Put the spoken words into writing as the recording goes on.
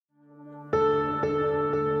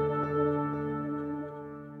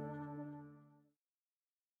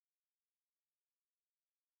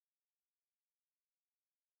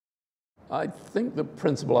I think the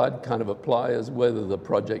principle I'd kind of apply is whether the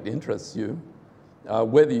project interests you,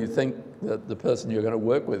 whether you think that the person you're going to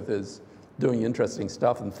work with is doing interesting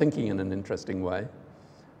stuff and thinking in an interesting way.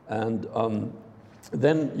 And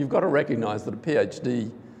then you've got to recognize that a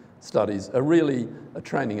PhD studies are really a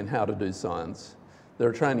training in how to do science.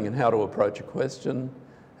 They're a training in how to approach a question,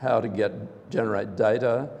 how to generate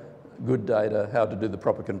data, good data, how to do the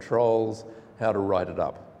proper controls, how to write it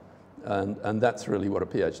up. And that's really what a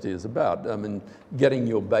PhD is about. I mean, getting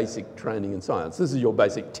your basic training in science. This is your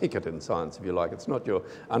basic ticket in science, if you like. It's not your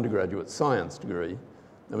undergraduate science degree.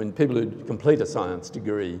 I mean, people who complete a science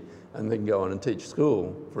degree and then go on and teach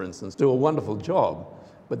school, for instance, do a wonderful job,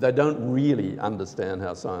 but they don't really understand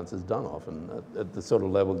how science is done often at the sort of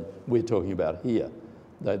level we're talking about here.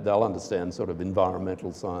 They'll understand sort of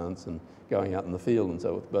environmental science and going out in the field and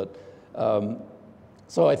so forth, but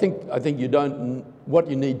so I think what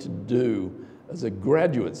you need to do as a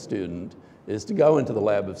graduate student is to go into the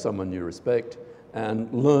lab of someone you respect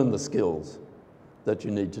and learn the skills that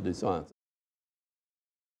you need to do science.